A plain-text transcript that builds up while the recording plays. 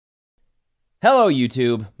Hello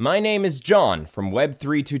YouTube, my name is John from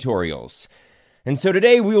Web3 Tutorials. And so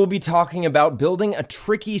today we will be talking about building a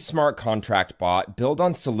tricky smart contract bot built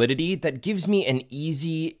on Solidity that gives me an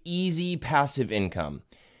easy passive income.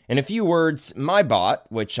 In a few words, my bot,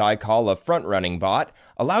 which I call a front-running bot,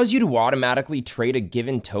 allows you to automatically trade a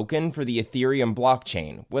given token for the Ethereum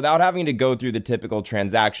blockchain without having to go through the typical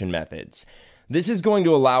transaction methods. This is going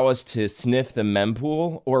to allow us to sniff the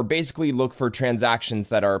mempool, or basically look for transactions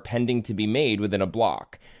that are pending to be made within a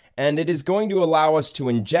block. And it is going to allow us to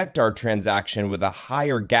inject our transaction with a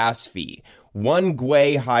higher gas fee, 1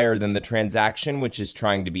 GWE higher than the transaction which is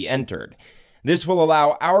trying to be entered. This will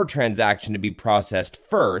allow our transaction to be processed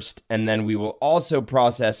first, and then we will also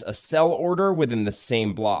process a sell order within the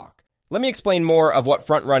same block. Let me explain more of what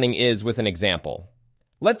front running is with an example.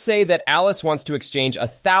 Let's say that Alice wants to exchange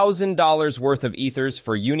 $1,000 worth of ethers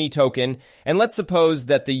for Uni token, and let's suppose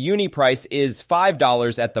that the Uni price is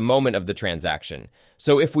 $5 at the moment of the transaction.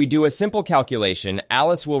 So if we do a simple calculation,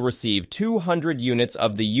 Alice will receive 200 units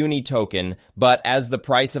of the Uni token, but as the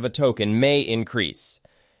price of a token may increase.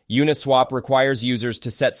 Uniswap requires users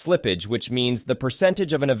to set slippage, which means the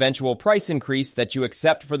percentage of an eventual price increase that you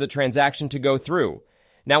accept for the transaction to go through.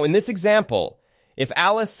 Now in this example, if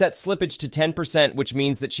Alice sets slippage to 10%, which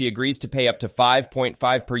means that she agrees to pay up to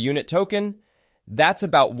 5.5 per unit token, that's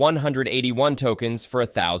about 181 tokens for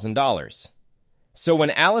 $1,000. So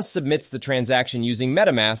when Alice submits the transaction using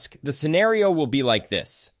MetaMask, the scenario will be like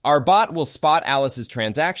this. Our bot will spot Alice's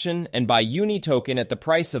transaction and buy Uni token at the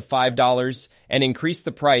price of $5 and increase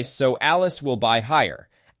the price so Alice will buy higher.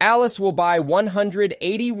 Alice will buy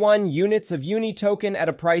 181 units of Uni token at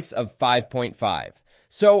a price of 5.5.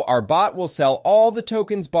 So our bot will sell all the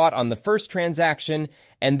tokens bought on the first transaction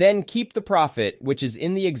and then keep the profit, which is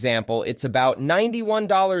in the example, it's about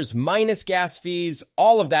 $91 minus gas fees,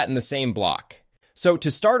 all of that in the same block. So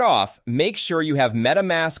to start off, make sure you have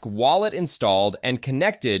MetaMask wallet installed and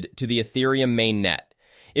connected to the Ethereum mainnet.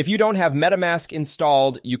 If you don't have MetaMask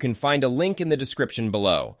installed, you can find a link in the description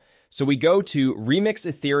below. So we go to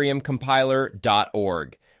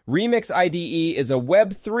remixethereumcompiler.org. Remix IDE is a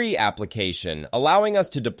Web3 application allowing us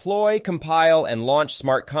to deploy, compile, and launch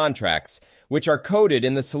smart contracts, which are coded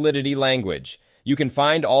in the Solidity language. You can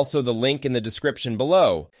find also the link in the description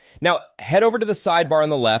below. Now, head over to the sidebar on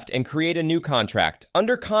the left and create a new contract.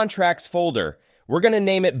 Under Contracts folder, we're going to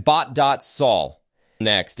name it bot.sol.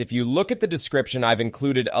 Next, if you look at the description, I've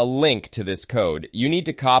included a link to this code. You need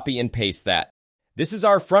to copy and paste that. This is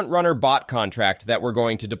our front-runner bot contract that we're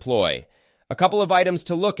going to deploy. A couple of items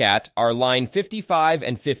to look at are line 55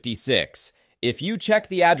 and 56. If you check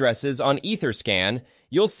the addresses on Etherscan,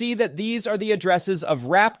 you'll see that these are the addresses of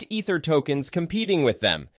wrapped Ether tokens competing with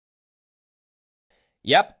them.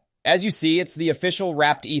 Yep, as you see, it's the official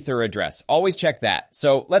wrapped Ether address. Always check that.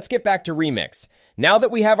 So let's get back to Remix. Now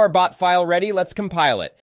that we have our bot file ready, let's compile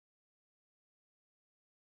it.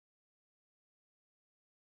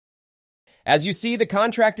 As you see, the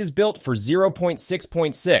contract is built for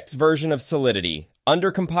 0.6.6 version of Solidity.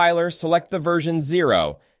 Under compiler, select the version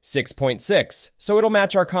 0, 6.6, so it'll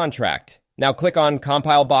match our contract. Now click on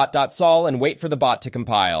compilebot.sol and wait for the bot to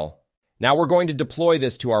compile. Now we're going to deploy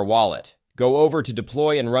this to our wallet. Go over to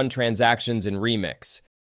deploy and run transactions in Remix.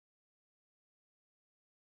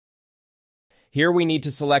 Here we need to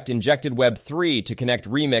select Injected Web 3 to connect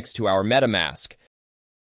Remix to our MetaMask.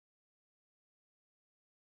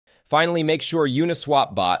 Finally, make sure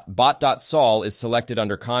Uniswap bot.sol is selected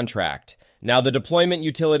under contract. Now the deployment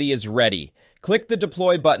utility is ready. Click the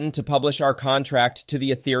deploy button to publish our contract to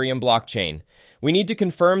the Ethereum blockchain. We need to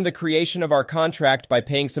confirm the creation of our contract by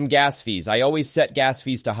paying some gas fees. I always set gas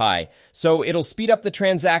fees to high. So it'll speed up the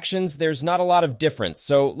transactions. There's not a lot of difference.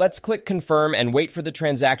 So let's click confirm and wait for the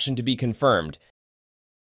transaction to be confirmed.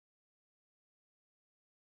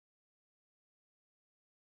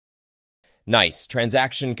 Nice,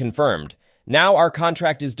 transaction confirmed. Now our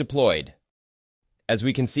contract is deployed. As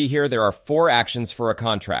we can see here, there are 4 actions for a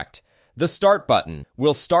contract. The start button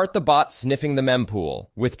will start the bot sniffing the mempool.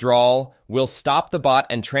 Withdrawal will stop the bot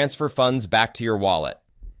and transfer funds back to your wallet.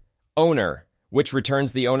 Owner, which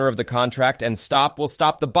returns the owner of the contract, and stop will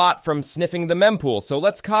stop the bot from sniffing the mempool. So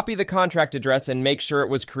let's copy the contract address and make sure it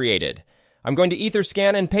was created. I'm going to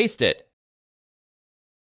Etherscan and paste it.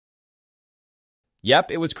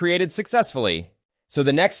 Yep, it was created successfully. So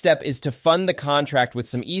the next step is to fund the contract with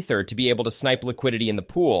some Ether to be able to snipe liquidity in the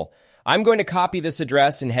pool. I'm going to copy this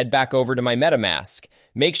address and head back over to my MetaMask.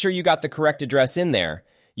 Make sure you got the correct address in there.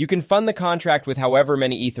 You can fund the contract with however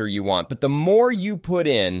many Ether you want, but the more you put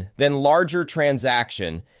in, then larger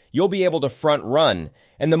transaction, you'll be able to front run,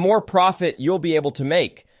 and the more profit you'll be able to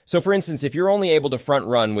make. So for instance, if you're only able to front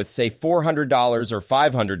run with say $400 or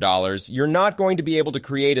 $500, you're not going to be able to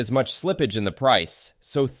create as much slippage in the price.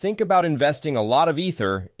 So think about investing a lot of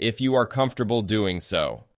Ether if you are comfortable doing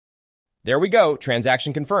so. There we go,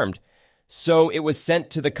 transaction confirmed. So it was sent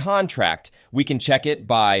to the contract. We can check it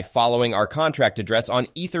by following our contract address on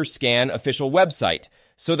Etherscan official website.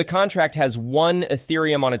 So the contract has 1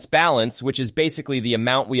 Ethereum on its balance, which is basically the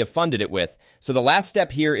amount we have funded it with. So the last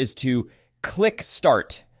step here is to click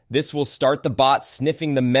start. This will start the bot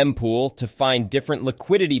sniffing the mempool to find different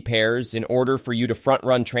liquidity pairs in order for you to front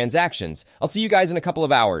run transactions. I'll see you guys in a couple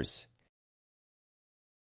of hours.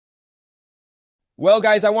 Well,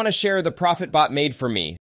 guys, I want to share the profit bot made for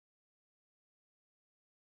me.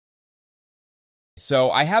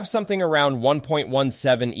 So I have something around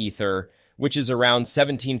 1.17 Ether, which is around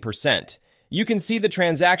 17%. You can see the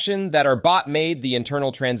transaction that our bot made, the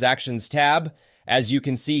internal transactions tab. As you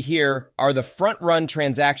can see here, are the front-run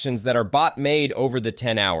transactions that our bot made over the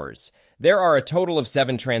 10 hours. There are a total of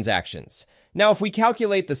 7 transactions. Now, if we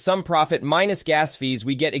calculate the sum profit minus gas fees,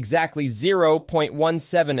 we get exactly 0.17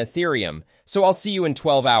 Ethereum. So I'll see you in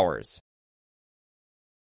 12 hours.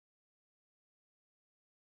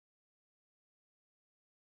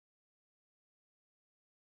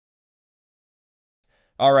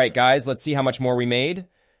 All right, guys, let's see how much more we made.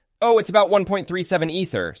 Oh, it's about 1.37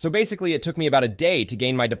 Ether, so basically it took me about a day to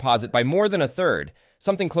gain my deposit by more than a third,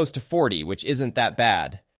 something close to 40, which isn't that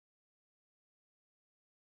bad.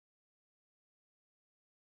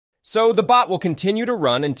 So the bot will continue to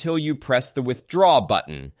run until you press the withdraw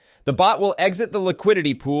button. The bot will exit the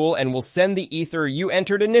liquidity pool and will send the Ether you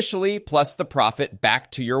entered initially plus the profit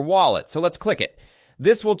back to your wallet. So let's click it.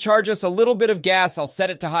 This will charge us a little bit of gas. I'll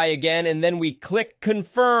set it to high again, and then we click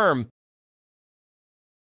confirm.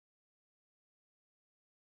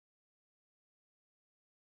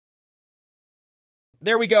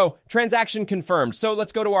 There we go. Transaction confirmed. So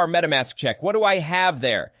let's go to our MetaMask check. What do I have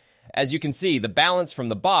there? As you can see, the balance from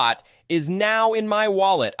the bot is now in my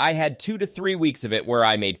wallet. I had 2 to 3 weeks of it where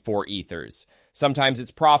I made 4 Ethers. Sometimes it's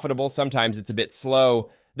profitable, sometimes it's a bit slow.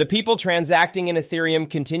 The people transacting in Ethereum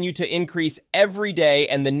continue to increase every day,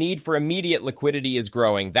 and the need for immediate liquidity is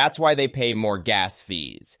growing. That's why they pay more gas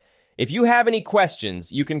fees. If you have any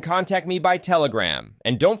questions, you can contact me by Telegram.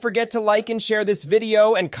 And don't forget to like and share this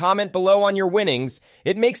video and comment below on your winnings.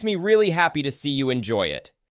 It makes me really happy to see you enjoy it.